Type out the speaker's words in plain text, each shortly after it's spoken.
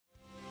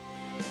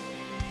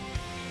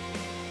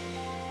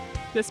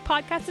This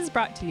podcast is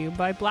brought to you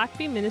by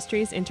Blackaby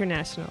Ministries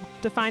International.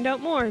 To find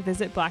out more,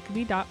 visit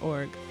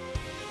blackaby.org.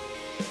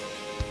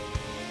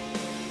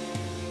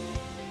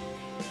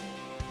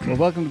 Well,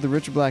 welcome to the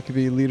Richard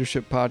Blackaby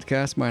Leadership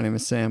Podcast. My name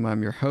is Sam.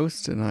 I'm your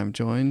host, and I'm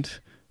joined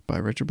by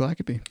Richard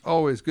Blackaby.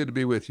 Always good to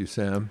be with you,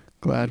 Sam.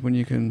 Glad when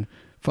you can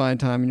find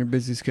time in your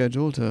busy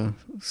schedule to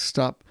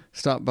stop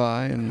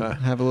by and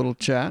have a little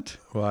chat.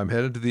 Well, I'm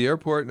headed to the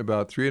airport in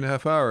about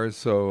 3.5 hours,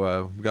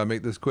 so we've got to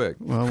make this quick.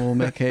 Well, we'll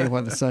make hay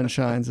while the sun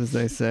shines, as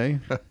they say.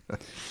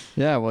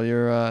 Yeah, well,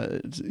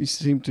 you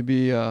seem to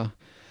be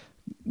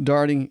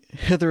darting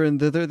hither and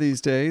thither these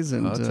days.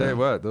 And I'll tell you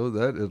what, though,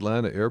 that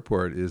Atlanta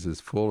airport is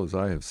as full as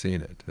I have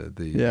seen it.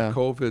 The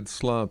COVID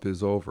slump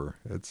is over.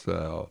 It's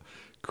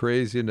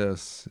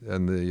craziness,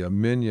 and the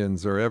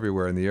minions are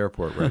everywhere in the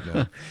airport right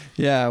now.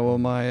 Yeah, well,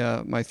 my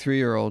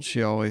 3-year-old,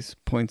 she always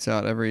points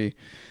out every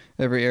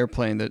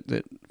airplane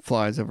that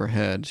flies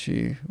overhead.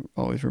 She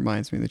always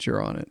reminds me that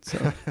you're on it.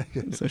 So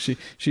so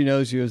she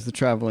knows you as the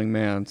traveling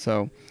man.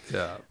 So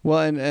yeah. Well,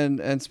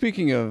 and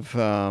speaking of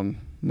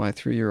my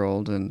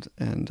 3-year-old and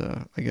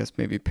I guess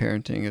maybe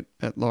parenting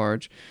at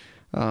large,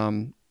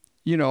 often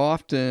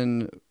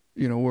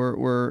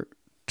we're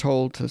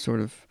told to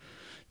sort of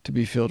to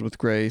be filled with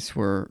grace.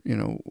 Where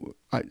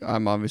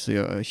I'm obviously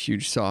a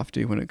huge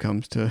softy when it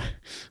comes to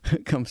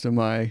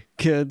my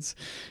kids,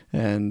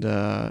 and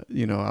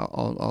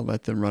I'll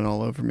let them run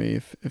all over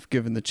me if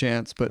given the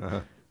chance.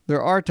 But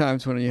there are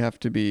times when you have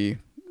to be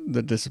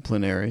the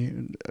disciplinary.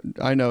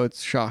 I know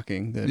it's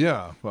shocking that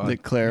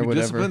that Claire would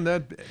discipline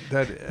that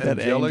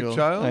angelic angel,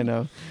 child. I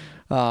know,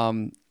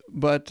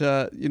 but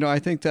I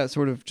think that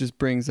sort of just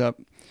brings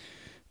up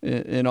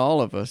in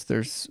all of us.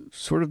 There's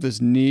sort of this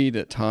need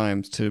at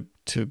times to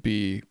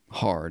be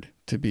hard,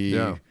 to be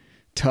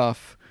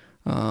tough,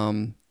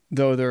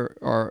 though there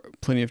are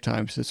plenty of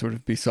times to sort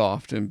of be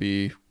soft and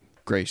be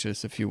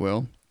gracious, if you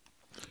will.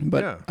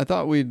 But I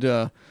thought we'd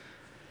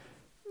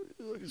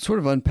sort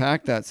of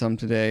unpack that some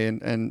today,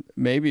 and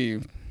maybe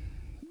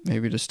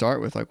to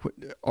start with, like,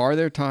 are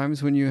there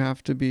times when you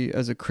have to be,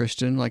 as a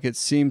Christian, like it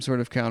seems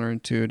sort of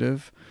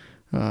counterintuitive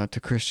to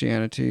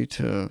Christianity,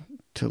 to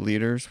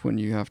leaders, when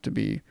you have to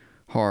be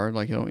hard,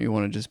 like you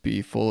want to just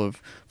be full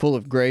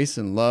of grace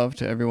and love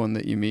to everyone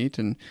that you meet?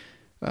 And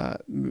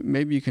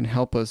maybe you can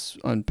help us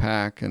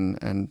unpack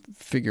and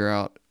figure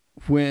out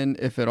when,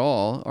 if at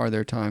all, are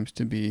there times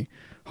to be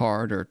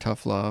hard or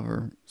tough love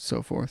or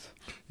so forth.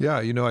 Yeah,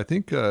 I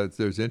think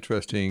there's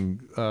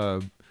interesting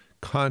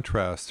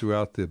contrast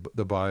throughout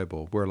the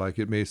Bible, where, like,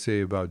 it may say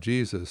about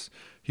Jesus,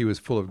 he was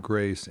full of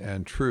grace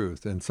and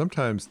truth, and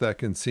sometimes that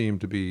can seem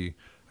to be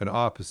an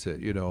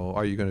opposite.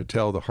 Are you going to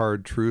tell the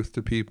hard truth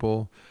to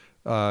people,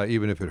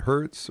 even if it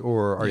hurts,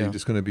 or are you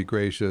just going to be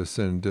gracious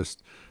and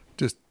just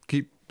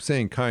keep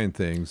saying kind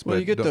things? Well,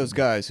 you get those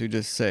guys who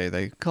just say,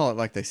 they call it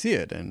like they see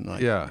it, and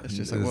it's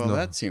just like, well,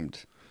 that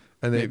seemed.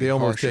 And they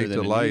almost take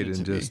delight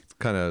in just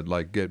kind of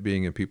like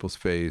being in people's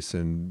face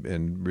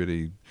and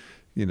really,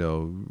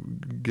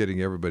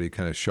 getting everybody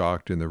kind of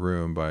shocked in the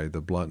room by the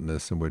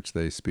bluntness in which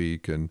they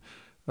speak. And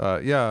so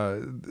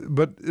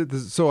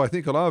I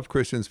think a lot of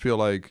Christians feel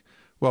like,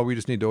 well, we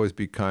just need to always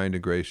be kind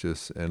and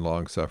gracious and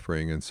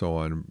long-suffering and so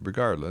on,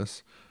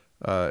 regardless,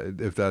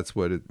 if that's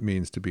what it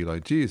means to be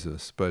like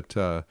Jesus. But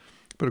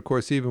of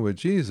course, even with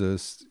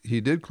Jesus,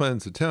 he did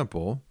cleanse the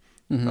temple.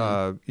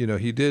 Mm-hmm.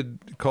 He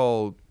did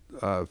call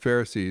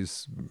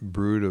Pharisees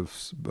brood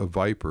of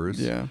vipers,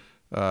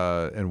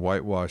 and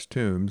whitewashed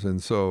tombs,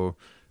 and so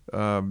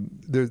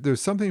there's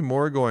something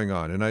more going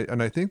on.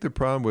 And I think the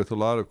problem with a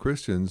lot of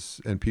Christians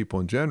and people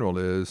in general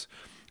is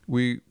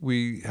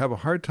we have a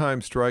hard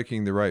time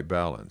striking the right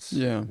balance.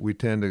 Yeah, we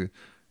tend to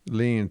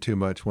lean too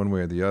much one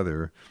way or the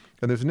other.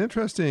 And there's an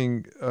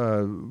interesting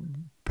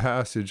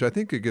passage. I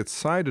think it gets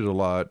cited a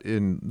lot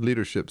in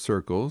leadership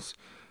circles,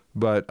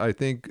 but I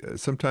think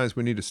sometimes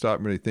we need to stop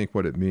and really think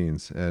what it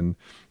means. And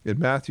in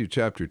Matthew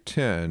chapter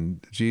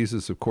 10,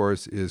 Jesus, of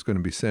course, is going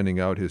to be sending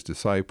out his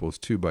disciples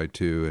 2 by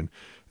 2.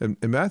 And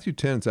Matthew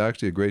 10 is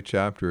actually a great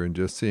chapter in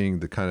just seeing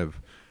the kind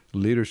of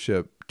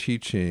leadership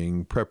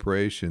teaching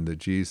preparation that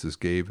Jesus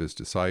gave his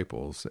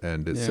disciples.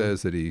 And it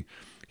says that he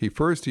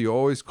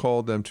always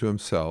called them to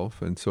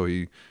himself. And so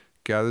he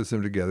gathers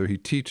them together. He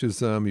teaches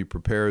them, he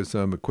prepares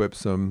them,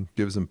 equips them,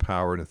 gives them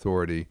power and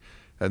authority.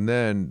 And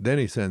then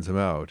he sends them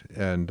out.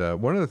 And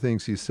one of the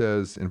things he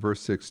says in verse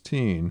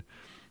 16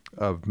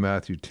 of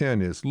Matthew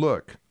 10 is,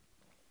 "Look,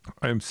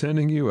 I'm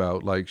sending you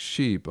out like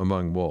sheep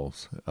among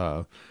wolves,"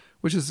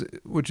 which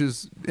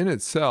is in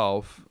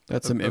itself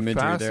that's some a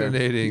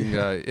fascinating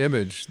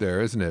image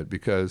there, isn't it?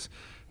 Because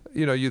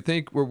you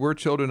think we're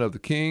children of the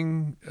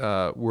King.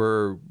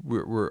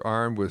 We're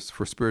armed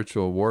for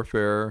spiritual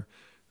warfare.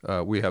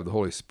 We have the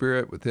Holy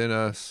Spirit within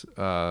us.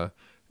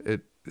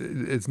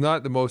 It's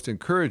not the most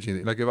encouraging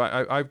thing. Like, if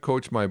I've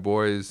coached my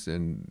boys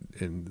in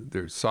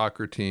their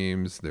soccer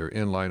teams, their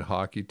inline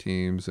hockey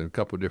teams, and a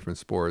couple of different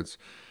sports.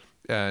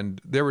 And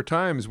there were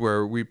times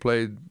where we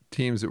played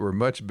teams that were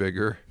much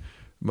bigger,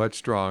 much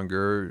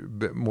stronger, a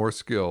bit more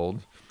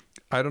skilled.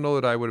 I don't know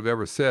that I would have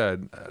ever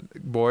said,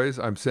 boys,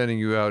 I'm sending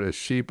you out as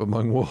sheep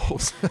among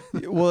wolves.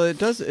 Well, it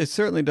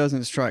certainly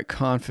doesn't strike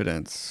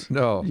confidence.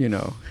 No.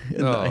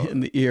 In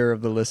the ear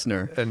of the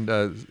listener. And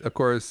of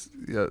course,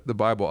 the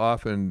Bible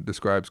often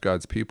describes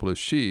God's people as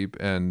sheep,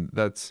 and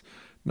that's,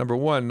 number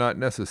one, not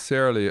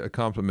necessarily a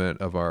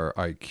compliment of our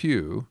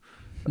IQ,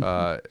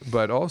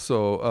 but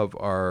also of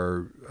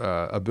our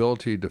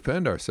ability to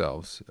defend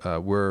ourselves.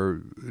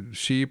 Where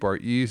sheep are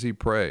easy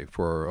prey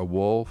for a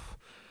wolf,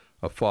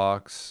 a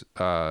fox.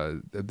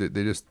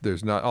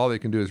 There's not, all they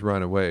can do is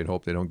run away and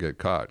hope they don't get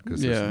caught,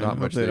 because there's not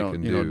much they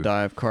can do.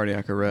 Die of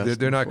cardiac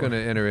arrest. They're not going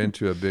to enter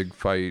into a big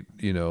fight,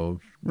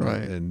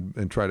 right.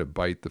 and try to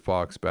bite the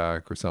fox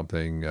back or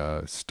something,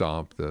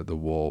 stomp the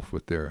wolf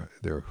with their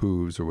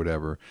hooves or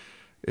whatever.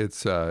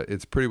 It's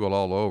pretty well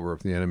all over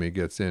if the enemy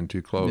gets in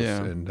too close.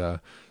 Yeah. And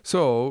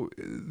so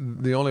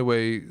the only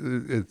way,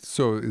 it's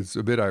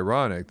a bit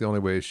ironic, the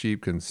only way a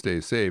sheep can stay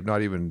safe,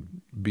 not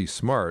even be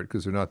smart,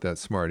 because they're not that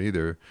smart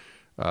either,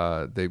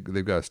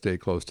 they've got to stay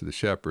close to the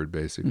shepherd,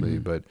 basically.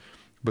 Mm-hmm.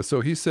 But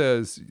so he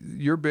says,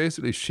 you're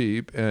basically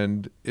sheep,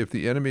 and if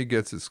the enemy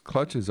gets its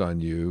clutches on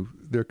you,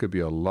 there could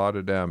be a lot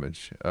of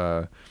damage.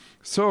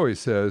 So he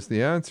says,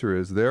 the answer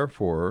is,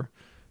 therefore,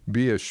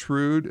 be as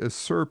shrewd as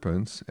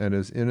serpents and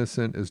as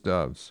innocent as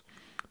doves.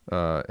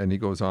 And he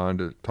goes on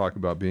to talk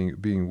about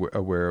being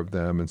aware of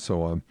them and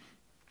so on.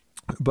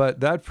 But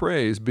that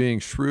phrase, being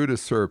shrewd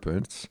as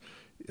serpents,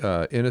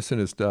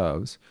 innocent as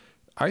doves,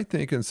 I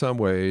think in some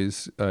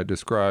ways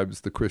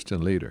describes the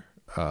Christian leader.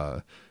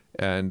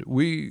 And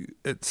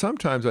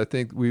sometimes I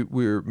think we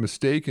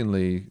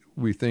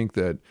think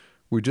that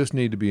we just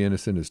need to be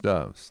innocent as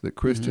doves, that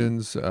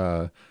Christians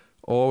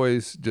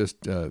always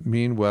just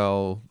mean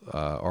well,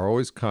 are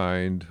always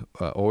kind,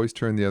 always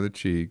turn the other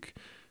cheek,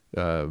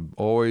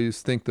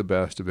 always think the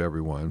best of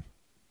everyone.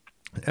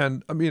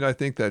 And I mean, I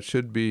think that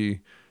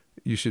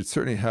you should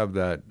certainly have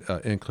that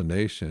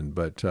inclination,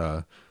 but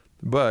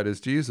as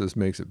Jesus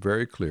makes it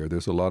very clear,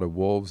 there's a lot of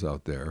wolves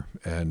out there,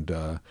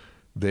 and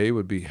they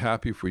would be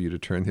happy for you to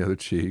turn the other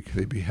cheek.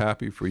 They'd be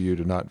happy for you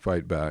to not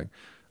fight back.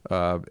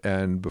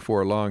 And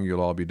before long,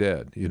 you'll all be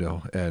dead,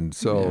 And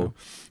so,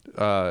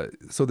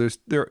 so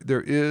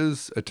there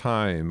is a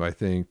time, I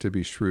think, to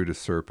be shrewd as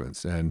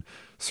serpents. And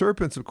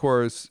serpents, of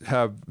course,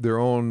 have their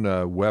own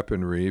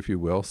weaponry, if you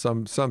will.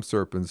 Some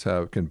serpents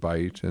can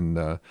bite,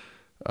 and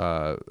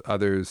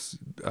others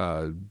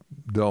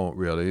don't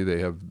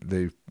really.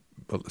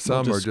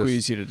 Some are just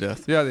squeeze you to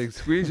death. Yeah, they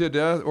squeeze you to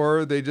death,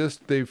 or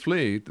they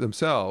flee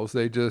themselves.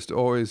 They just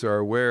always are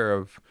aware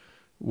of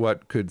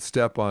what could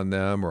step on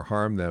them or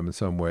harm them in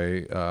some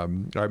way. I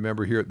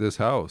remember here at this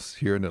house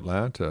here in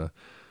Atlanta,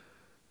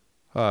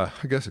 I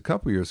guess a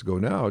couple years ago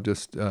now,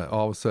 just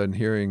all of a sudden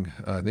hearing,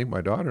 I think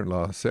my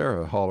daughter-in-law,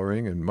 Sarah,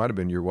 hollering, and might have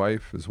been your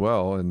wife as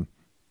well.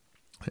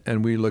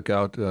 And we look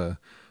out a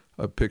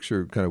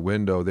picture kind of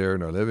window there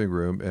in our living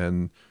room,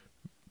 and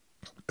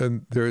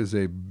there is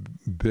a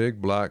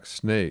big black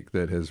snake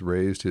that has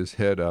raised his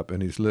head up,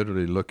 and he's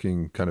literally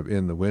looking kind of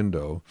in the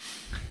window,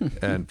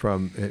 and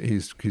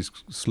he's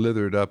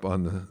slithered up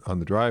on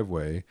the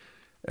driveway,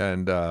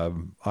 and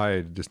I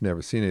had just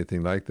never seen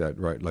anything like that,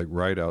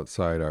 right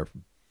outside our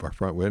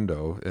front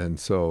window. And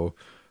so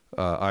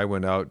I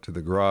went out to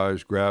the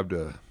garage, grabbed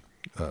a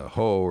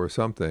hoe or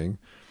something,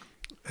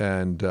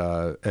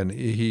 and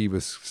he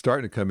was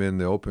starting to come in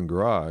the open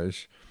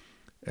garage,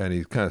 and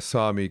he kind of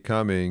saw me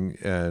coming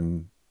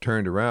and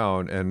turned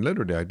around, and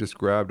literally I just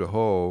grabbed a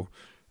hoe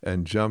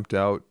and jumped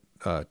out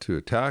to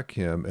attack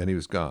him, and he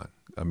was gone.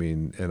 I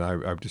mean, and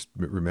I just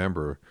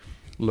remember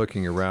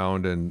looking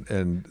around,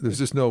 and there's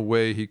just no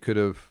way he could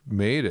have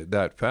made it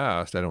that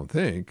fast, I don't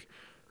think.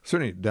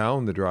 Certainly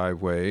down the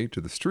driveway to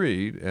the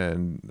street,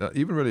 and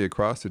even really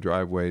across the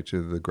driveway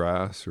to the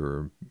grass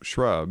or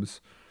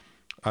shrubs.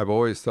 I've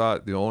always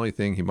thought the only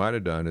thing he might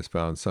have done is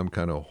found some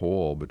kind of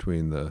hole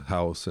between the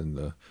house and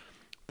the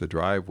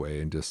driveway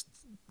and just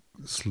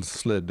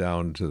slid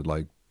down to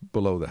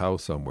below the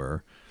house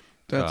somewhere.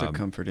 That's a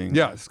comforting.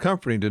 Yeah, it's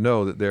comforting to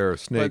know that there are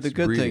snakes. But the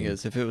good breeding. thing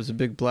is, if it was a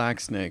big black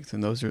snake, then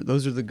those are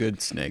the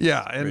good snakes.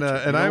 Yeah, and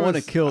I want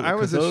to kill. I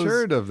was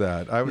assured of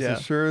that. I was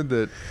assured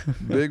that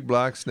big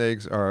black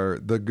snakes are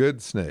the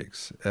good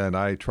snakes, and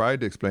I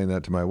tried to explain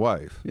that to my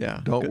wife.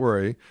 Yeah, don't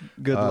worry.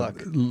 Good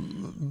luck.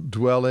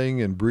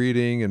 Dwelling and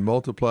breeding and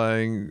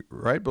multiplying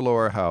right below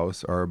our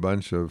house are a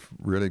bunch of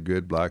really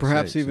good black snakes.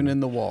 Perhaps even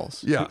in the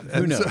walls. Yeah,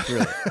 who knows?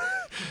 Really.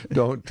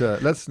 Don't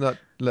let's not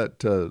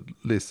let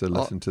Lisa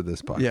listen to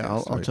this podcast. Yeah,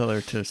 I'll tell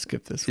her to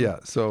skip this one. Yeah.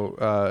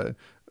 So,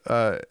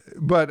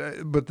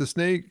 but the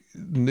snake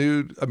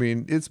nude. I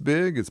mean, it's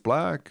big. It's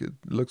black. It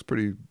looks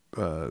pretty.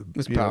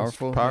 It's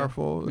powerful. It's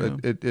powerful.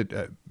 Yeah.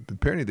 It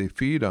apparently they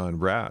feed on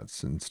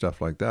rats and stuff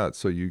like that.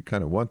 So you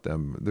kind of want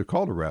them. They're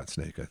called a rat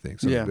snake, I think.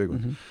 Some of the big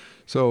ones.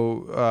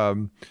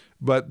 So,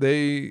 but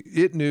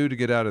it knew to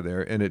get out of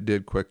there, and it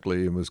did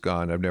quickly and was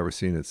gone. I've never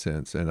seen it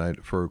since.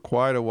 And for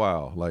quite a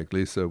while,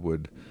 Lisa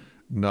would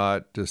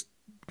not just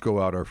go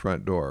out our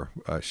front door.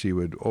 She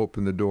would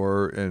open the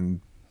door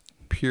and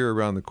peer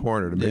around the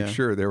corner to make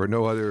sure there were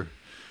no other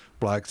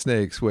black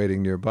snakes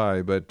waiting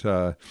nearby. But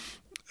that,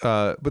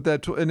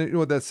 and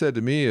what that said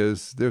to me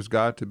is, there's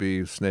got to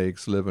be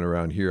snakes living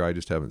around here I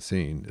just haven't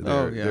seen.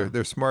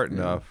 They're smart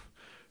enough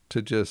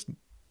to just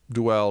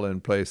dwell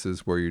in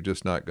places where you're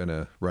just not going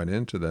to run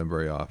into them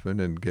very often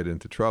and get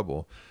into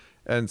trouble.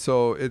 And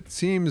so it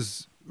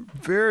seems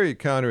very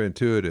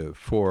counterintuitive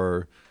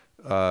for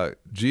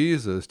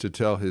Jesus to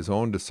tell his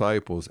own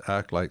disciples,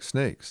 act like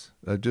snakes.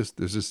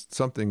 There's just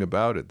something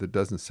about it that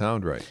doesn't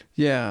sound right.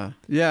 Yeah.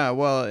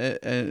 Well,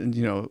 and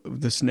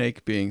the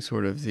snake being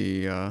sort of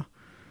the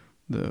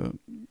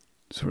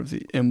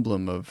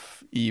emblem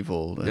of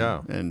evil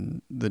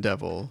and the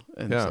devil,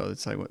 and so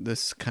it's like,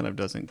 this kind of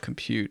doesn't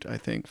compute, I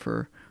think,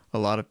 for a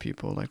lot of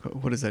people. Like,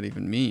 what does that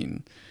even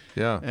mean?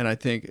 Yeah. And I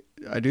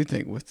do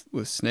think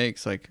with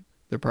snakes, like,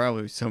 they're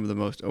probably some of the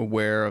most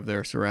aware of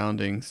their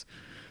surroundings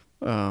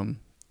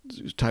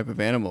type of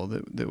animal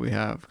that we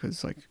have,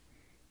 because like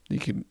they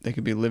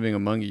could be living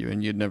among you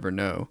and you'd never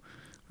know.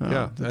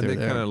 And they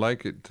kind of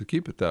like it to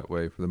keep it that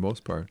way for the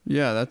most part.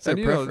 Yeah, that's their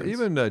preference.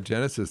 Even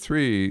Genesis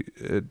 3,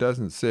 it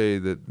doesn't say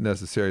that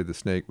necessarily the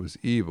snake was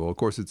evil. Of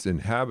course, it's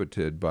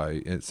inhabited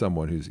by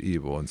someone who's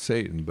evil and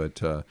Satan,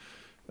 but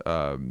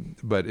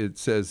it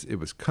says it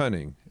was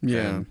cunning. Yeah.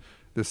 And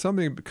there's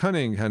something,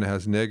 cunning kind of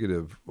has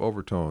negative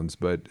overtones,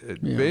 but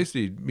it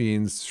basically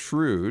means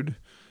shrewd.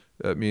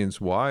 It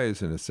means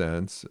wise in a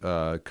sense,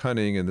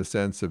 cunning in the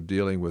sense of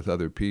dealing with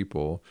other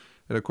people.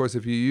 And of course,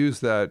 if you use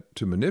that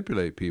to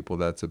manipulate people,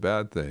 that's a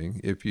bad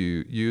thing. If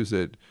you use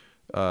it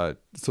so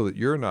that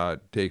you're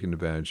not taken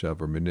advantage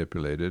of or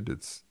manipulated,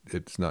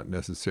 it's not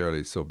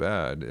necessarily so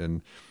bad.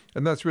 And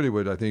that's really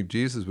what I think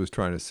Jesus was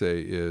trying to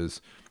say is,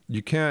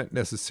 you can't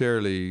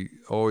necessarily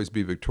always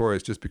be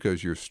victorious just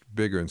because you're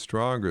bigger and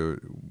stronger,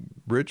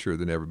 richer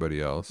than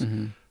everybody else.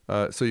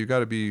 Mm-hmm. So you've got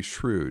to be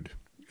shrewd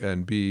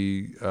and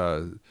be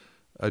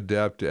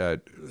adept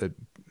at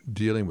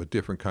dealing with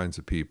different kinds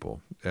of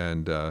people.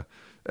 And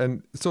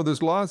so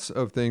there's lots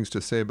of things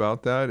to say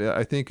about that.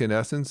 I think in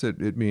essence,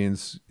 it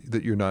means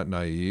that you're not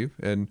naive.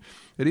 And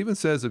it even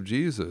says of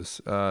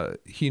Jesus,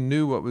 he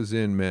knew what was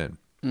in men.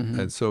 Mm-hmm.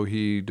 And so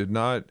he did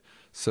not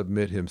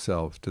submit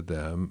himself to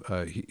them.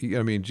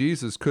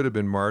 Jesus could have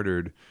been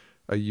martyred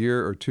a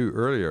year or two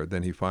earlier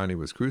than he finally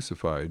was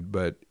crucified,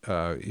 but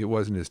it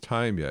wasn't his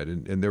time yet.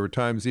 And there were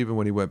times even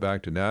when he went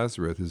back to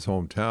Nazareth, his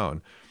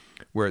hometown,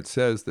 where it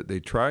says that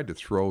they tried to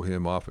throw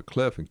him off a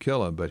cliff and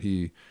kill him, but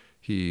he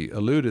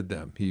eluded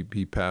them. He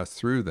passed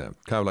through them,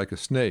 kind of like a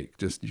snake.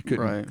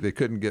 They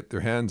couldn't get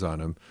their hands on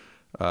him,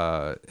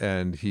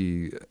 and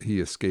he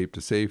escaped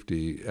to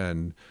safety.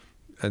 And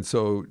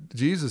so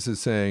Jesus is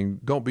saying,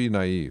 don't be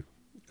naive.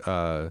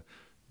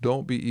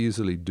 Don't be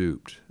easily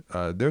duped.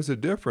 There's a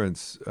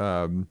difference,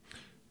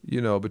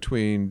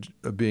 between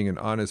being an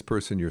honest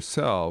person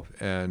yourself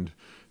and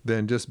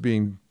then just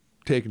being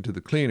taken to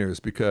the cleaners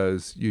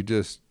because you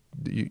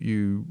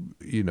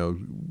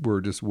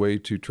were just way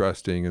too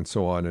trusting and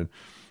so on.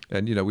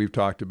 And we've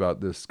talked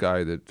about this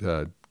guy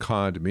that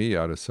conned me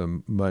out of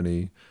some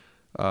money.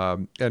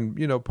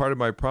 And part of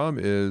my problem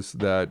is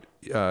that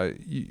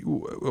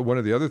one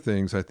of the other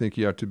things I think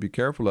you have to be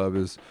careful of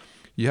is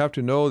you have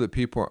to know that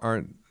people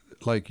aren't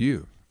like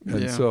you.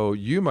 And so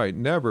you might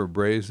never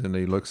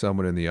brazenly look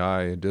someone in the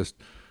eye and just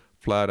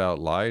flat out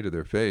lie to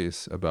their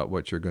face about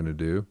what you're going to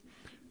do.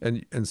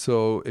 And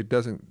so it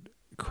doesn't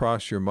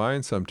cross your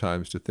mind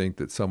sometimes to think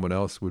that someone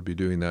else would be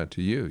doing that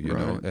to you, you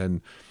know?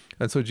 And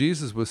so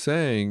Jesus was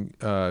saying,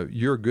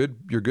 you're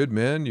good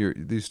men,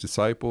 these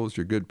disciples,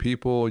 you're good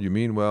people, you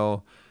mean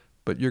well,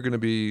 but you're going to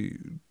be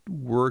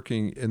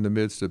working in the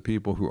midst of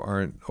people who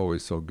aren't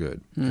always so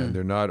good, and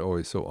they're not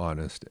always so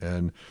honest.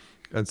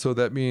 And so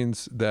that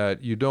means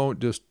that you don't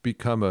just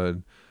become a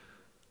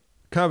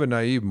kind of a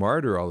naive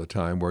martyr all the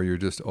time where you're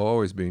just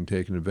always being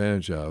taken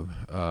advantage of,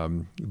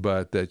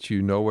 but that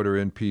you know what are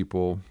in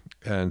people.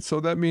 And so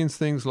that means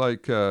things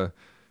like there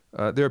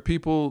are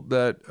people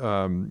that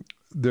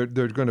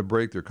they're going to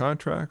break their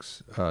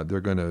contracts.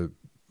 They're going to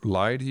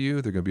lie to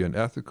you. They're going to be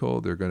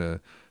unethical. They're going to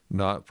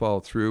not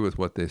follow through with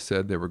what they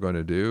said they were going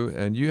to do.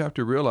 And you have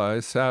to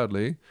realize,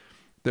 sadly,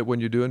 that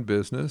when you're doing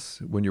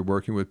business, when you're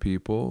working with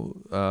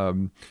people,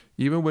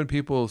 even when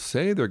people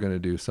say they're going to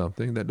do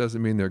something, that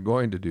doesn't mean they're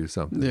going to do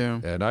something.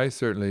 Yeah. And I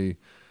certainly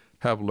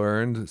have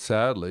learned,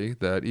 sadly,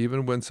 that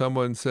even when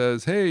someone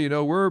says, hey,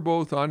 we're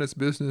both honest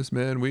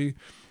businessmen, we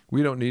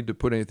don't need to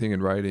put anything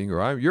in writing,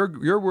 or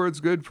your word's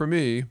good for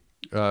me,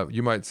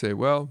 you might say,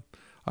 well,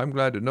 I'm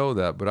glad to know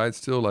that, but I'd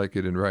still like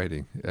it in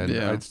writing. And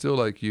I'd still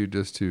like you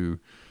just to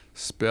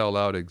spell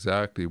out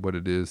exactly what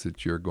it is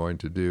that you're going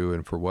to do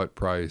and for what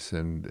price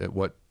and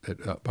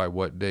by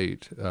what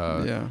date.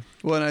 Well,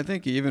 and I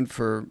think even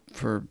for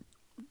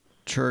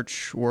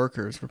church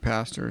workers, for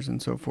pastors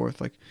and so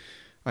forth, like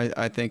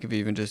I think of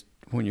even just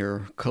when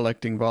you're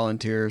collecting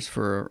volunteers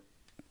for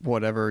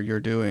whatever you're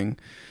doing,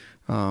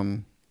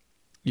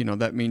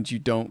 that means you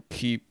don't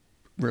keep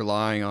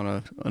relying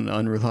on an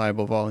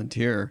unreliable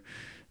volunteer.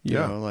 You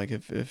know, like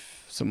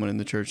if someone in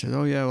the church says,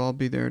 oh yeah, well, I'll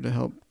be there to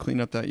help clean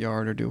up that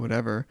yard or do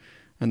whatever,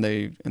 and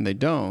they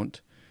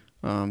don't,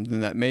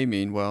 then that may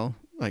mean, well,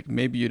 like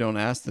maybe you don't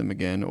ask them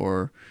again,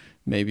 or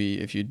maybe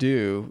if you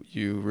do,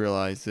 you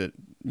realize that,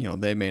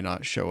 they may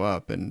not show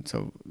up. And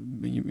so,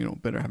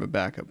 better have a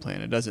backup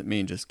plan. It doesn't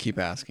mean just keep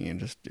asking and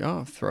just,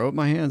 throw up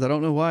my hands. I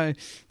don't know why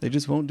they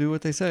just won't do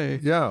what they say.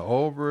 Yeah.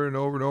 Over and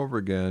over and over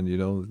again,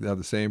 they have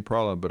the same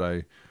problem, but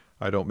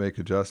I don't make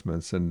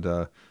adjustments. And,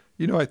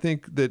 I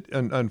think that,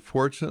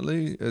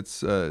 unfortunately,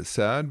 it's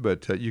sad,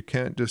 but you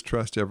can't just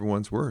trust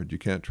everyone's word. You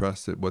can't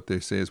trust that what they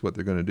say is what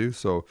they're going to do.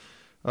 So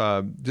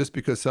just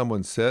because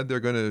someone said they're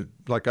going to,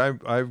 like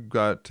I've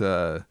got,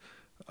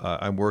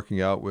 I'm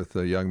working out with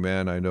a young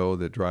man I know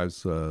that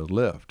drives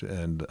Lyft,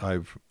 and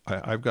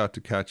I've got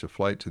to catch a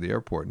flight to the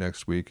airport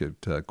next week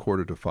at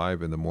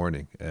 4:45 in the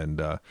morning,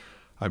 and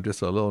I'm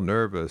just a little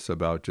nervous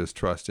about just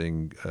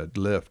trusting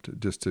Lyft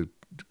just to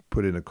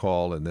put in a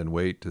call and then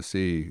wait to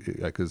see,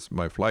 because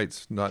my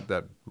flight's not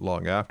that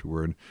long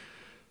afterward.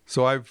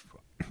 So I've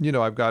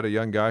got a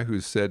young guy who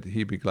said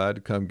he'd be glad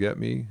to come get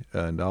me,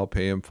 and I'll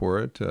pay him for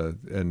it,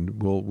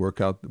 and we'll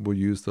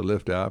use the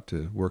Lyft app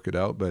to work it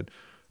out. But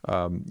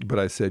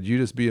I said, you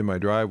just be in my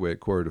driveway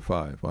at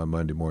 4:45 on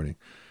Monday morning.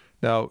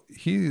 Now,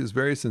 he is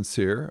very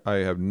sincere. I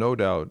have no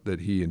doubt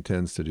that he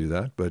intends to do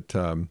that, but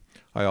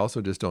I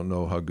also just don't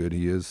know how good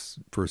he is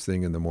first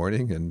thing in the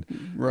morning. And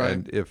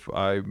if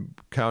I'm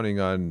counting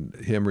on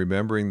him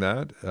remembering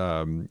that,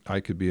 I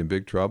could be in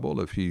big trouble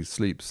if he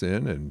sleeps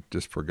in and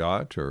just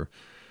forgot.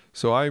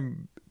 So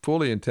I'm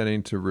fully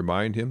intending to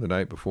remind him the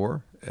night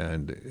before,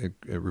 and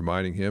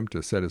reminding him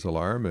to set his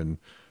alarm. And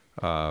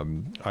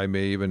I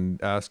may even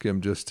ask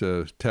him just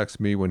to text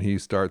me when he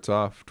starts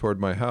off toward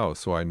my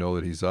house, so I know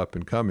that he's up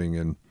and coming.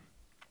 And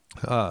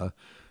I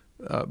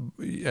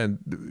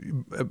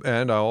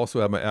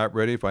also have my app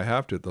ready if I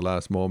have to at the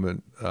last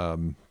moment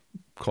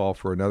call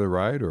for another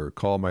ride, or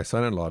call my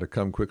son-in-law to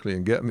come quickly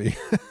and get me.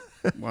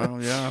 Wow.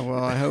 Yeah.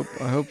 Well, I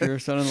hope your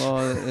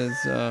son-in-law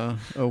is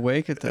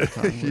awake at that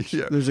time.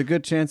 Yeah. There's a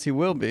good chance he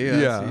will be.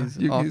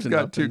 He's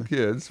got two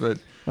kids, but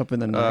up in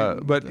the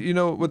night. But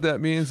what that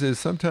means is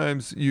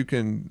sometimes you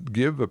can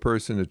give a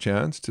person a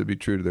chance to be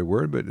true to their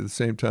word, but at the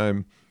same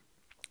time,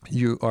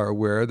 you are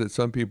aware that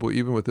some people,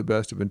 even with the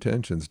best of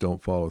intentions,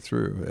 don't follow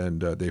through,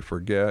 and they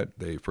forget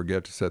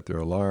to set their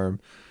alarm.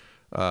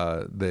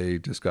 They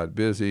just got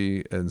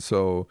busy. And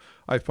so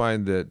I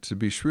find that to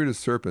be shrewd as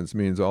serpents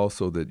means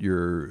also that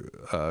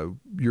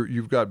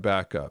you've got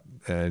backup,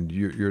 and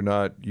you're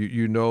not,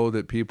 you know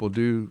that people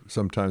do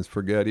sometimes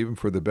forget, even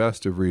for the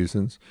best of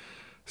reasons.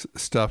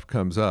 Stuff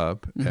comes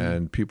up, mm-hmm.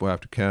 and people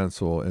have to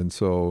cancel. And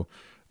so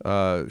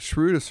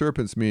shrewd as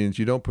serpents means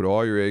you don't put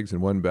all your eggs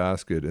in one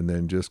basket and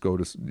then just go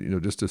to,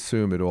 just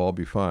assume it'll all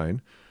be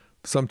fine.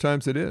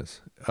 Sometimes it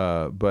is.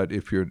 But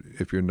if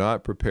you're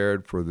not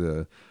prepared for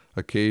the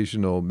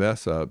occasional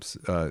mess ups,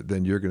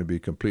 then you're going to be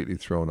completely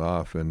thrown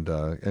off,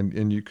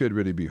 and you could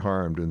really be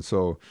harmed. And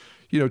so,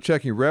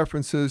 checking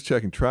references,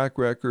 checking track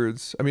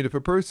records. I mean, if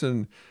a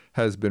person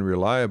has been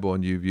reliable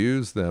and you've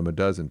used them a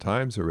dozen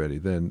times already,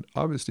 then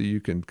obviously you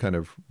can kind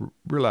of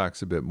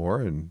relax a bit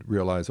more and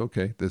realize,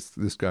 okay,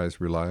 this guy's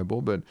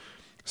reliable. But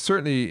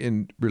certainly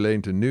in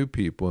relating to new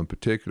people, in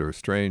particular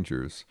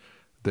strangers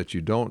that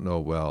you don't know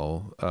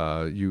well,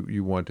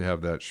 you want to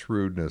have that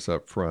shrewdness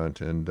up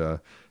front, and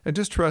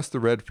just trust the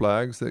red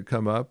flags that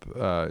come up.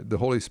 The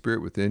Holy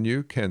Spirit within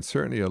you can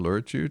certainly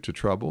alert you to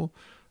trouble,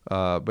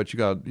 but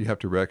you have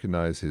to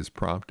recognize His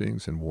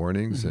promptings and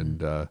warnings,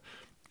 mm-hmm.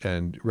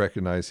 and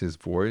recognize His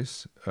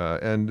voice.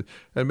 And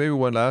maybe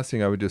one last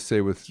thing I would just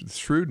say with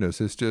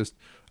shrewdness is just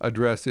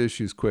address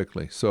issues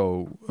quickly.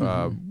 So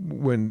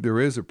when there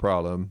is a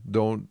problem,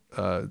 don't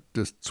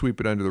just sweep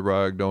it under the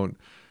rug.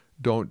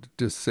 Don't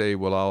just say,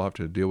 well, I'll have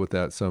to deal with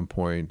that at some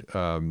point.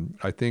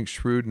 I think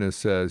shrewdness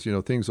says,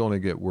 things only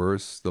get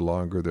worse the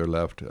longer they're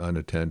left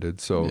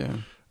unattended. So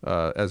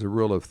as a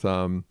rule of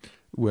thumb,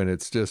 when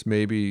it's just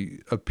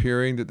maybe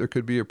appearing that there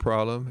could be a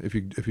problem, if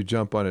you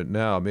jump on it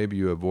now, maybe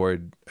you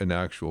avoid an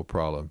actual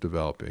problem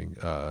developing.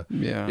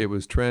 It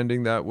was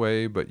trending that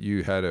way, but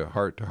you had a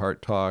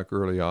heart-to-heart talk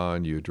early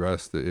on. You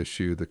addressed the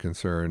issue, the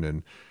concern,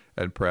 and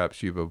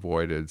perhaps you've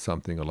avoided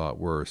something a lot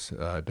worse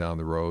down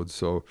the road.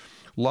 So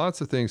lots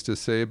of things to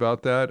say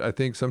about that. I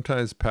think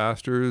sometimes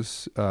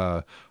pastors,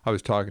 I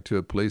was talking to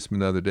a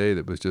policeman the other day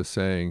that was just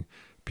saying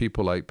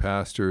people like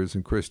pastors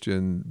and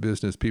Christian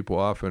business people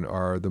often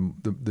are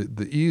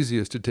the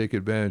easiest to take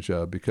advantage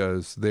of,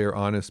 because they're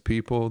honest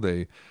people.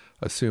 They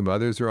assume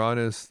others are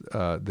honest.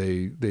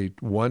 They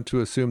want to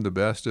assume the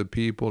best of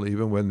people,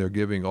 even when they're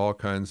giving all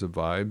kinds of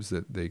vibes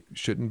that they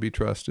shouldn't be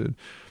trusted.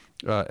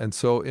 And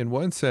so in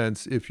one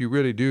sense, if you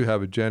really do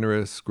have a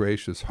generous,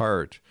 gracious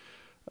heart,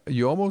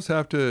 you almost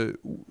have to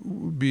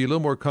be a little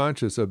more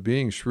conscious of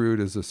being shrewd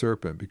as a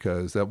serpent,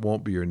 because that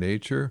won't be your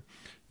nature.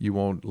 You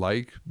won't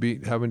like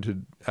having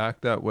to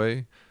act that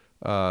way.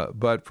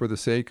 But for the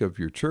sake of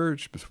your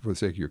church, for the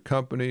sake of your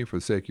company, for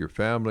the sake of your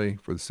family,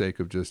 for the sake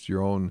of just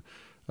your own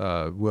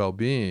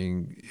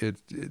well-being,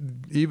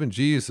 even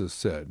Jesus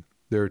said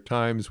there are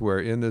times where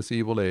in this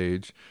evil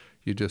age,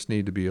 you just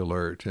need to be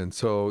alert. And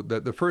so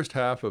the first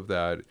half of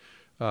that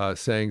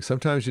saying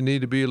sometimes you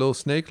need to be a little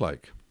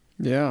snake-like.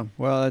 Yeah,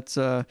 well, it's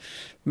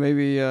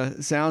maybe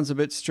sounds a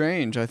bit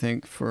strange, I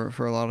think,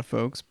 for a lot of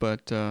folks,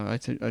 but I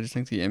just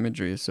think the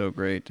imagery is so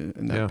great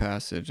in that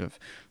passage of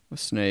a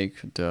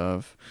snake, a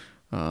dove,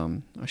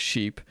 a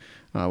sheep.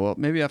 Well,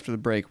 maybe after the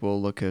break,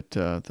 we'll look at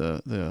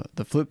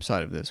the flip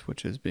side of this,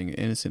 which is being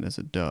innocent as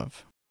a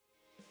dove.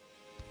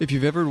 If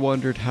you've ever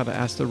wondered how to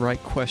ask the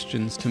right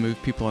questions to move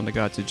people onto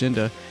God's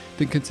agenda,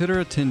 then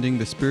consider attending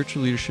the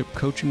Spiritual Leadership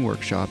Coaching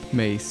Workshop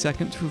May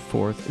 2nd through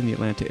 4th in the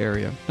Atlanta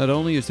area. Not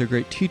only is there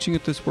great teaching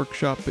at this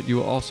workshop, but you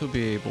will also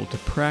be able to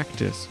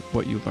practice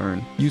what you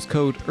learn. Use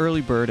code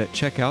EARLYBIRD at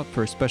checkout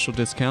for a special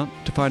discount.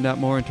 To find out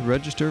more and to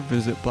register,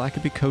 visit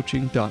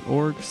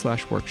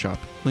blackabycoaching.org/workshop.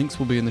 Links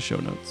will be in the show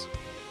notes.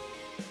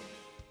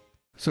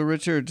 So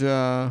Richard,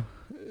 the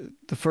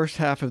first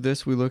half of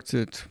this, we looked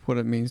at what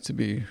it means to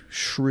be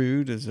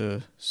shrewd as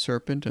a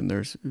serpent, and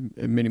there's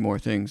many more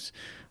things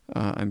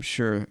I'm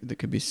sure that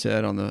could be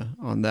said on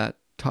that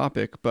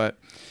topic. But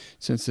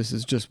since this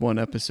is just one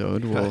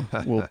episode, we'll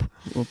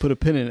put a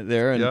pin in it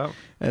there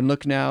and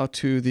look now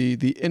to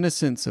the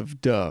innocence of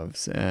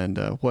doves and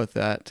what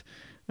that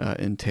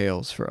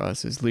entails for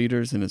us as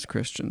leaders and as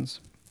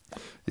Christians.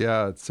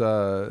 Yeah, it's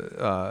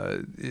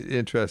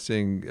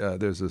interesting.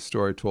 There's a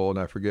story told,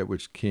 and I forget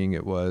which king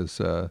it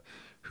was,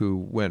 who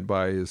went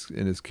by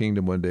in his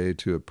kingdom one day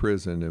to a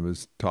prison and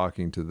was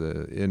talking to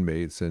the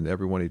inmates, and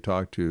everyone he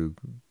talked to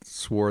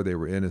swore they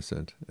were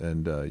innocent.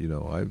 And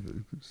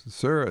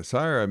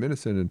sire, I'm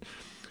innocent. And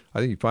I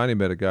think he finally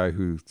met a guy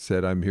who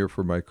said, "I'm here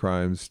for my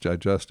crimes I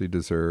justly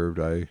deserved.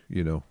 I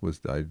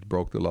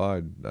broke the law.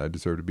 I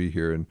deserve to be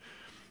here."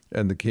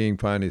 And the king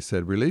finally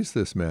said, "Release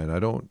this man.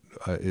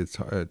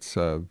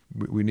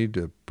 We need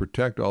to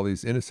protect all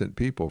these innocent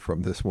people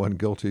from this one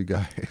guilty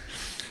guy."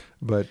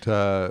 But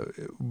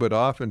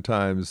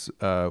oftentimes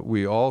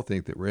we all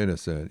think that we're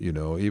innocent,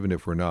 even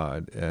if we're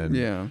not.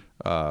 And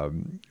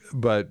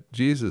but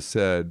Jesus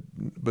said,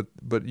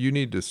 but you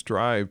need to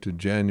strive to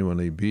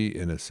genuinely be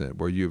innocent,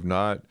 where you've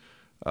not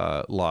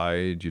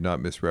lied, you've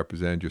not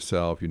misrepresented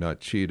yourself, you're not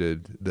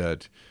cheated,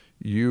 that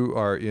you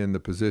are in the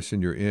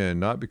position you're in,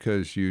 not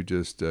because you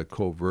just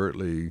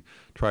covertly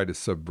try to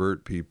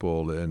subvert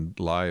people and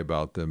lie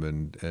about them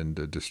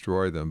and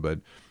destroy them,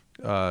 but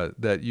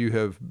that you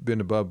have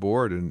been above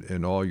board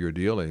in all your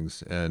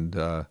dealings. And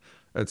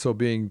so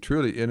being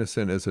truly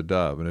innocent as a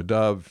dove, and a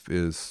dove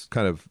is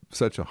kind of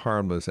such a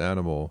harmless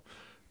animal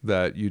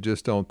that you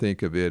just don't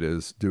think of it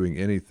as doing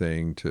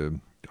anything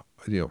to,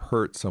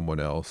 hurt someone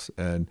else.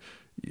 And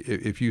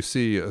if you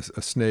see a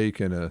snake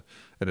and a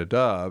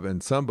dove,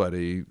 and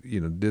somebody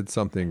did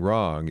something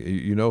wrong,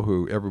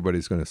 who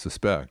everybody's going to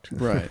suspect.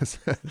 Right,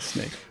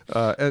 snake.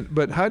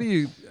 But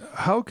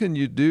how can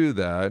you do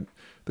that?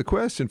 The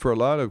question for a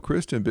lot of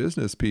Christian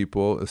business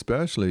people,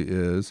 especially,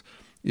 is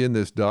in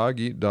this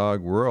dog-eat-dog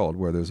world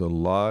where there's a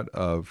lot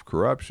of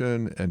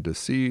corruption and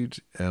deceit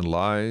and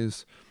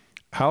lies.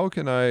 How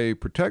can I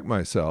protect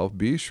myself,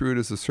 be shrewd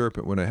as a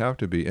serpent when I have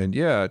to be, and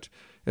yet,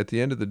 at the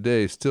end of the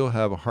day, still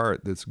have a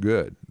heart that's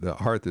good, the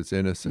heart that's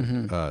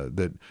innocent,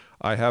 that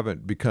I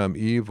haven't become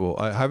evil.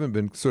 I haven't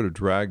been sort of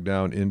dragged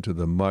down into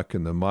the muck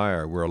and the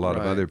mire where a lot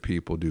of other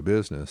people do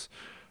business.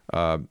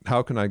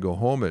 How can I go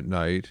home at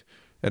night?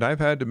 And I've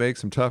had to make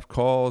some tough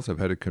calls. I've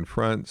had to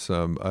confront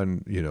some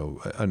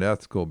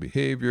unethical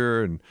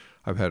behavior, and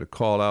I've had to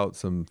call out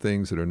some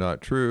things that are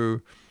not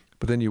true.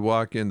 But then you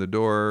walk in the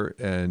door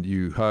and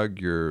you hug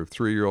your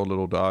 3-year-old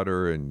little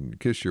daughter and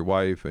kiss your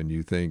wife, and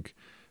you think,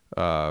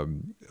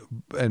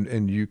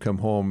 and you come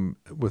home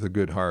with a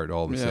good heart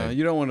all the same. Yeah,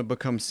 you don't want to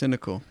become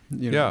cynical.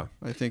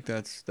 I think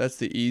that's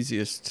the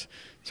easiest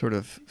sort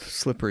of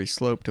slippery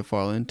slope to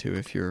fall into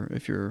if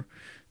you're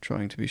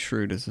trying to be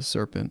shrewd as a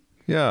serpent.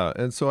 Yeah,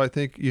 and so I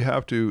think you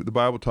have to. The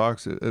Bible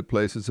talks at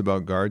places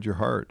about guard your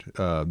heart.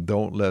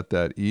 Don't let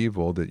that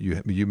evil that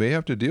you may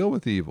have to deal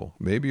with evil.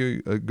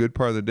 Maybe a good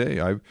part of the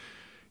day. I've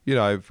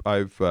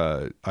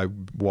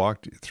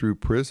walked through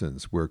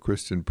prisons where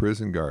Christian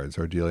prison guards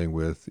are dealing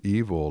with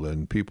evil,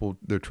 and people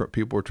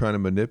are trying to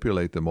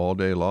manipulate them all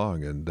day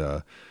long and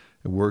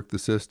work the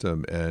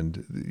system.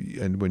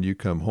 And when you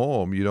come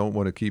home, you don't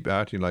want to keep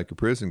acting like a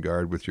prison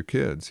guard with your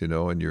kids,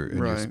 and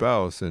your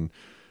spouse. And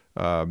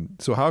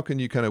so how can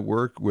you kind of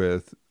work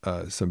with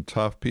some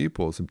tough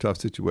people, some tough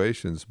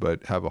situations,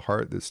 but have a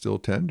heart that's still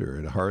tender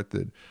and a heart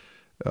that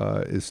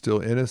is still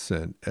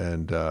innocent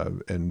and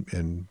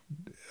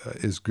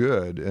is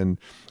good? And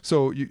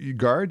so you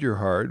guard your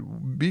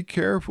heart. Be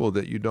careful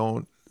that you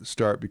don't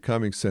start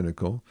becoming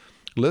cynical.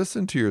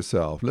 Listen to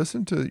yourself.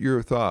 Listen to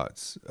your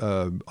thoughts.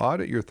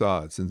 Audit your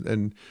thoughts.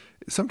 And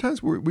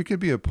sometimes we could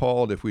be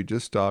appalled if we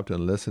just stopped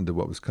and listened to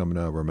what was coming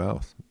out of our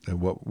mouth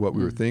and what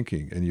we were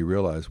thinking. And you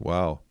realize,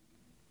 wow,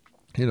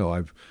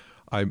 I'm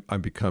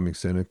becoming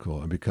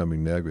cynical. I'm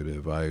becoming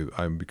negative.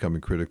 I'm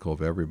becoming critical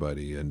of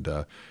everybody. And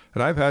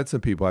I've had some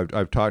people.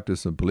 I've talked to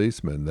some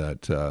policemen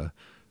that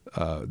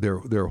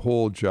their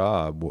whole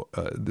job.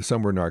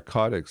 Some were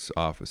narcotics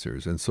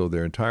officers, and so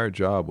their entire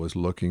job was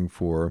looking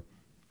for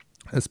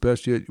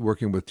especially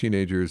working with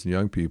teenagers and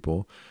young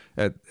people,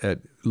 at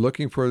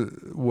looking for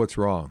what's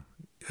wrong,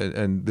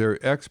 and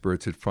they're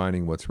experts at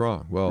finding what's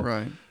wrong. Well,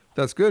 right.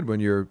 That's good when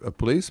you're a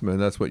policeman.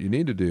 That's what you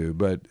need to do.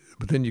 But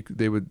then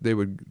they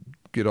would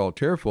get all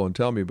tearful and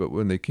tell me, but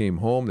when they came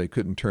home, they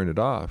couldn't turn it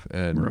off.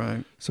 And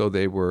right. so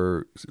they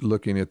were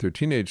looking at their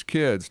teenage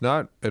kids,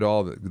 not at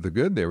all the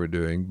good they were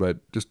doing, but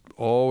just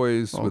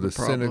always all with a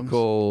problems.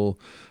 Cynical,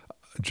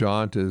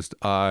 jauntist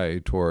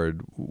eye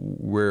toward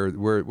where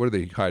what are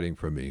they hiding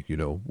from me?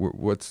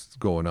 What's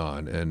going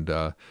on? And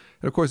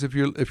of course, if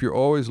you're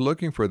always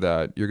looking for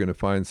that, you're going to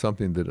find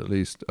something that at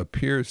least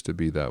appears to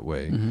be that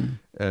way.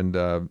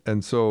 Mm-hmm.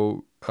 And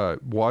so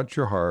watch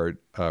your heart,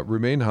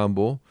 remain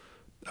humble,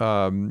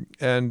 and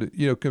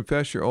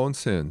confess your own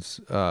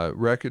sins.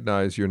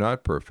 Recognize you're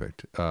not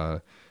perfect.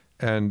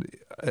 And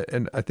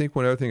I think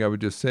one other thing I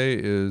would just say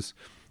is,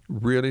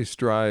 really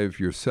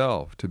strive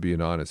yourself to be an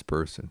honest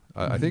person.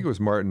 Mm-hmm. I think it was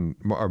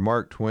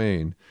Mark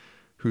Twain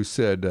who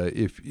said,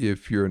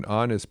 if you're an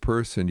honest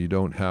person, you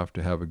don't have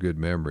to have a good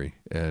memory.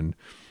 And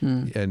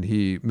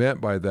he meant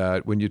by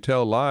that, when you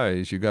tell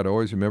lies, you got to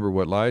always remember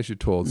what lies you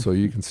told so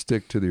you can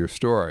stick to your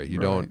story. You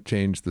don't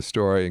change the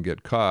story and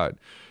get caught.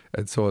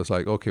 And so it's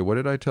like, okay, what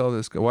did I tell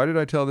this guy? Why did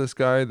I tell this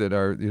guy that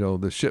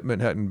the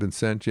shipment hadn't been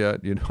sent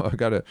yet? I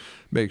got to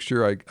make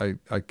sure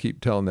I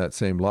keep telling that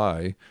same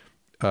lie.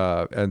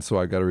 And so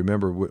I got to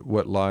remember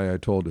what lie I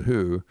told to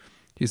who.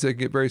 He said,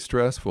 get very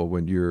stressful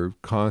when you're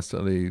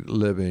constantly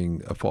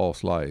living a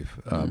false life.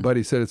 But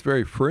he said it's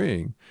very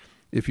freeing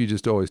if you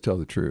just always tell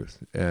the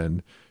truth.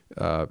 And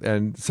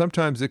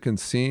sometimes it can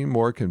seem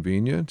more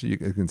convenient.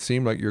 It can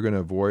seem like you're going to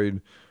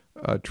avoid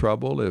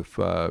trouble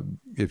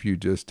if you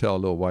just tell a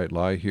little white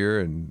lie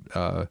here.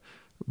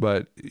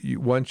 But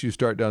once you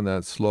start down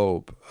that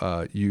slope,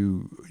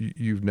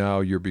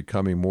 you're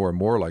becoming more and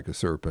more like a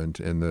serpent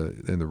in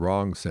the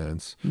wrong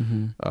sense.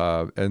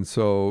 Mm-hmm. And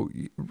so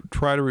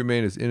try to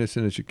remain as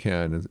innocent as you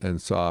can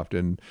and soft.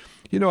 And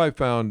I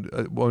found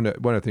one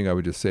other thing I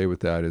would just say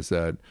with that is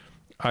that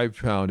I've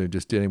found in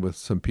just dealing with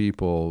some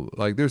people,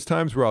 like there's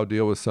times where I'll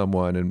deal with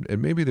someone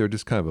and maybe they're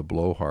just kind of a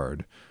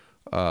blowhard,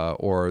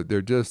 or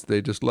they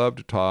just love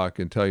to talk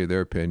and tell you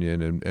their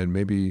opinion and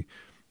maybe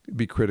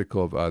be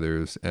critical of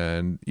others.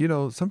 And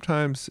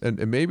sometimes, and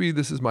maybe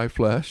this is my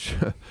flesh,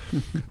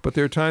 but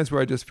there are times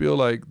where I just feel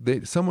like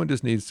someone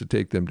just needs to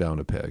take them down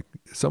a peg.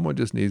 Someone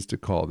just needs to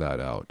call that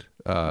out.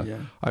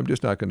 I'm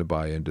just not going to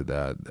buy into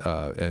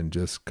that and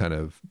just kind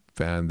of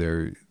fan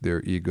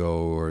their ego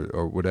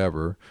or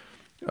whatever.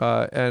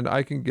 And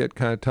I can get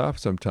kind of tough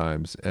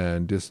sometimes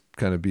and just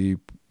kind of be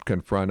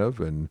confrontive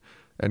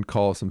and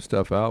call some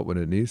stuff out when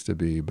it needs to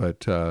be.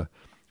 But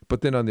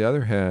then on the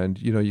other hand,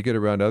 you get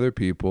around other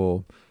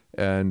people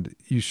and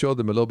you show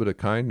them a little bit of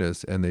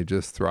kindness and they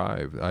just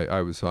thrive.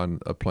 I was on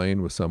a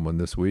plane with someone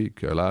last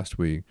week,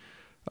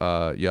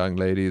 a young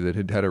lady that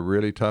had a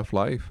really tough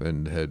life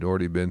and had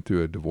already been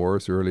through a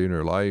divorce early in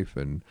her life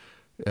and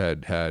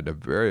had a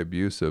very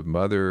abusive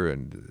mother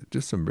and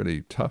just some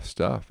really tough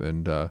stuff.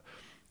 And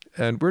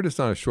we're just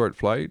on a short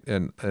flight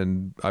and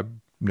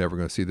I'm never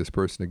going to see this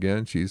person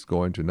again. She's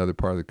going to another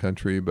part of the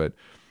country, but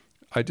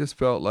I just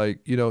felt like,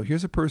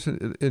 here's a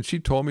person, and she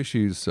told me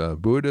she's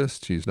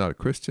Buddhist, she's not a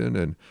Christian,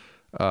 and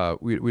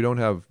we don't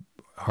have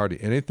hardly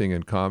anything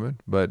in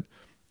common, but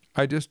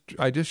I just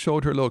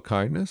showed her a little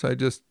kindness. I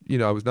just,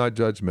 I was not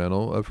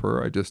judgmental of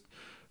her. I just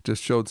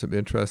showed some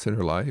interest in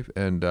her life.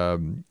 And,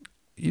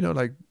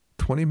 like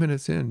 20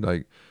 minutes in,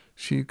 like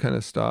she kind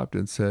of stopped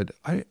and said,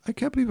 I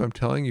can't believe I'm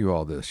telling you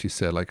all this. She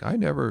said, like,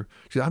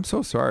 I'm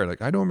so sorry.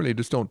 Like, I normally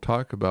just don't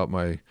talk about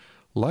my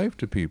life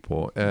to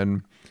people.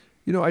 And,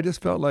 I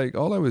just felt like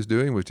all I was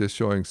doing was just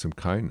showing some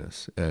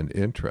kindness and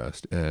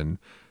interest. And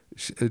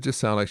it just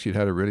sounded like she'd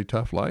had a really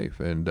tough life.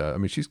 And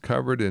she's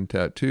covered in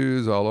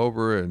tattoos all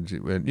over. And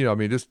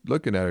just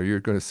looking at her, you're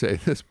going to say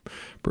this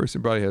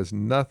person probably has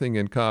nothing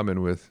in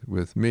common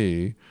with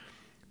me.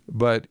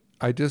 But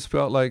I just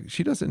felt like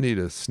she doesn't need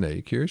a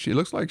snake here. She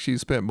looks like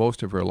she's spent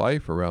most of her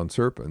life around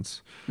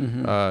serpents.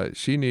 Mm-hmm.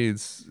 She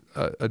needs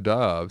a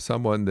dove,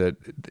 someone that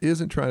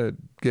isn't trying to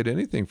get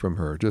anything from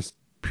her, just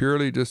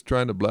purely just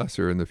trying to bless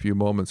her in the few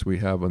moments we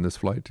have on this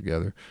flight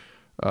together.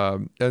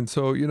 And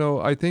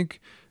so, I think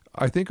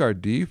our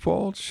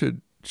default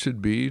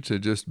should be to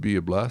just be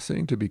a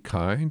blessing, to be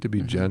kind, to be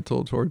mm-hmm.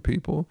 gentle toward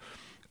people.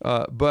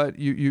 But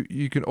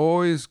you can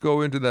always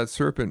go into that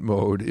serpent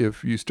mode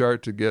if you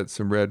start to get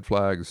some red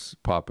flags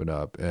popping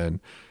up. And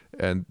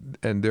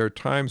there are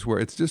times where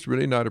it's just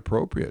really not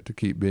appropriate to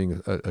keep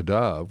being a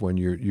dove when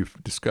you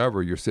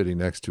discover you're sitting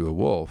next to a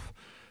wolf.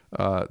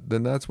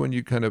 Then that's when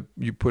you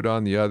put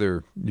on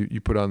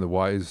you put on the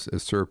wise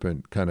as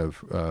serpent kind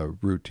of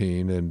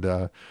routine,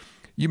 and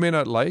you may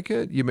not like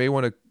it. You may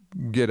want to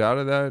get out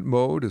of that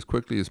mode as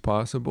quickly as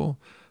possible.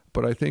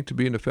 But I think to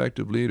be an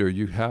effective leader,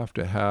 you have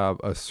to have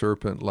a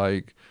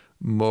serpent-like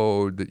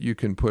mode that you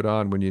can put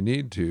on when you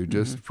need to,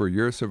 just mm-hmm. for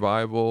your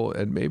survival.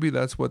 And maybe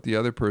that's what the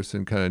other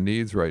person kind of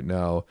needs right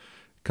now,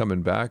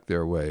 coming back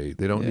their way.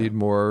 They don't need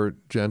more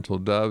gentle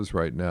doves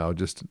right now,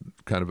 just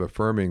kind of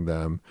affirming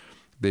them.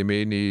 they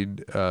may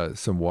need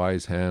some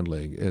wise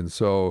handling. And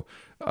so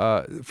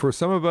for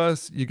some of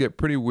us, you get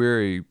pretty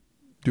weary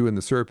doing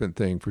the serpent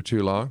thing for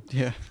too long.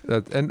 Yeah.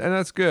 And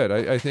that's good.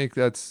 I think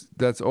that's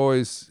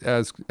always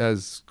as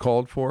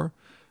called for.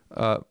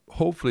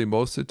 Hopefully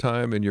most of the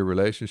time in your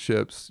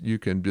relationships, you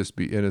can just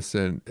be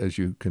innocent as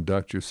you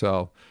conduct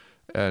yourself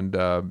and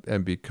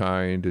be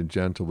kind and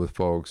gentle with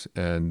folks.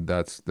 And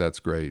that's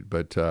great.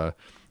 But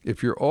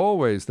if you're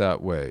always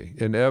that way,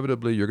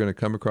 inevitably you're going to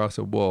come across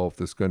a wolf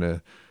that's going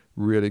to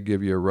really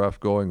give you a rough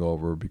going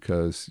over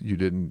because you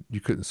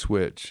couldn't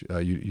switch.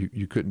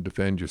 You couldn't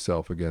defend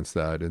yourself against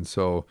that. And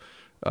so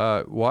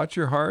watch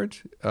your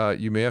heart.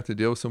 You may have to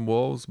deal with some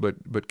wolves,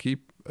 but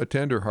keep a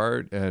tender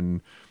heart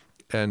and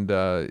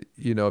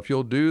if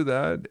you'll do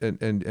that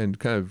and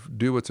kind of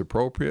do what's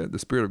appropriate, the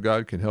Spirit of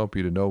God can help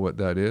you to know what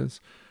that is.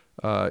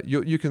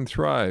 You can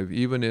thrive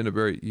even in a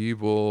very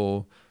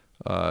evil,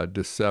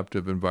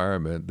 deceptive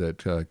environment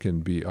that can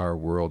be our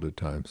world at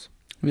times.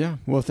 Yeah.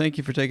 Well, thank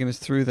you for taking us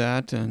through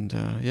that. And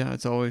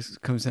it's always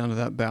comes down to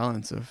that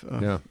balance of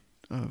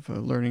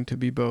learning to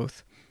be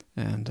both.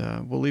 And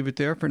we'll leave it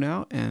there for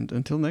now. And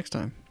until next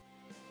time.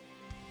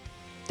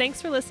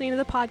 Thanks for listening to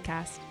the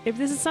podcast. If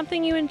this is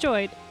something you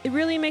enjoyed, it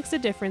really makes a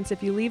difference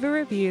if you leave a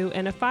review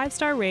and a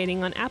 5-star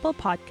rating on Apple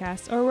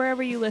Podcasts or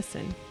wherever you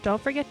listen.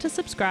 Don't forget to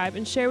subscribe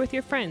and share with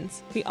your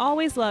friends. We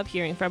always love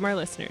hearing from our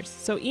listeners,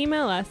 so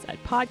email us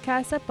at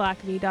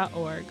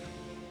podcast@blackaby.org.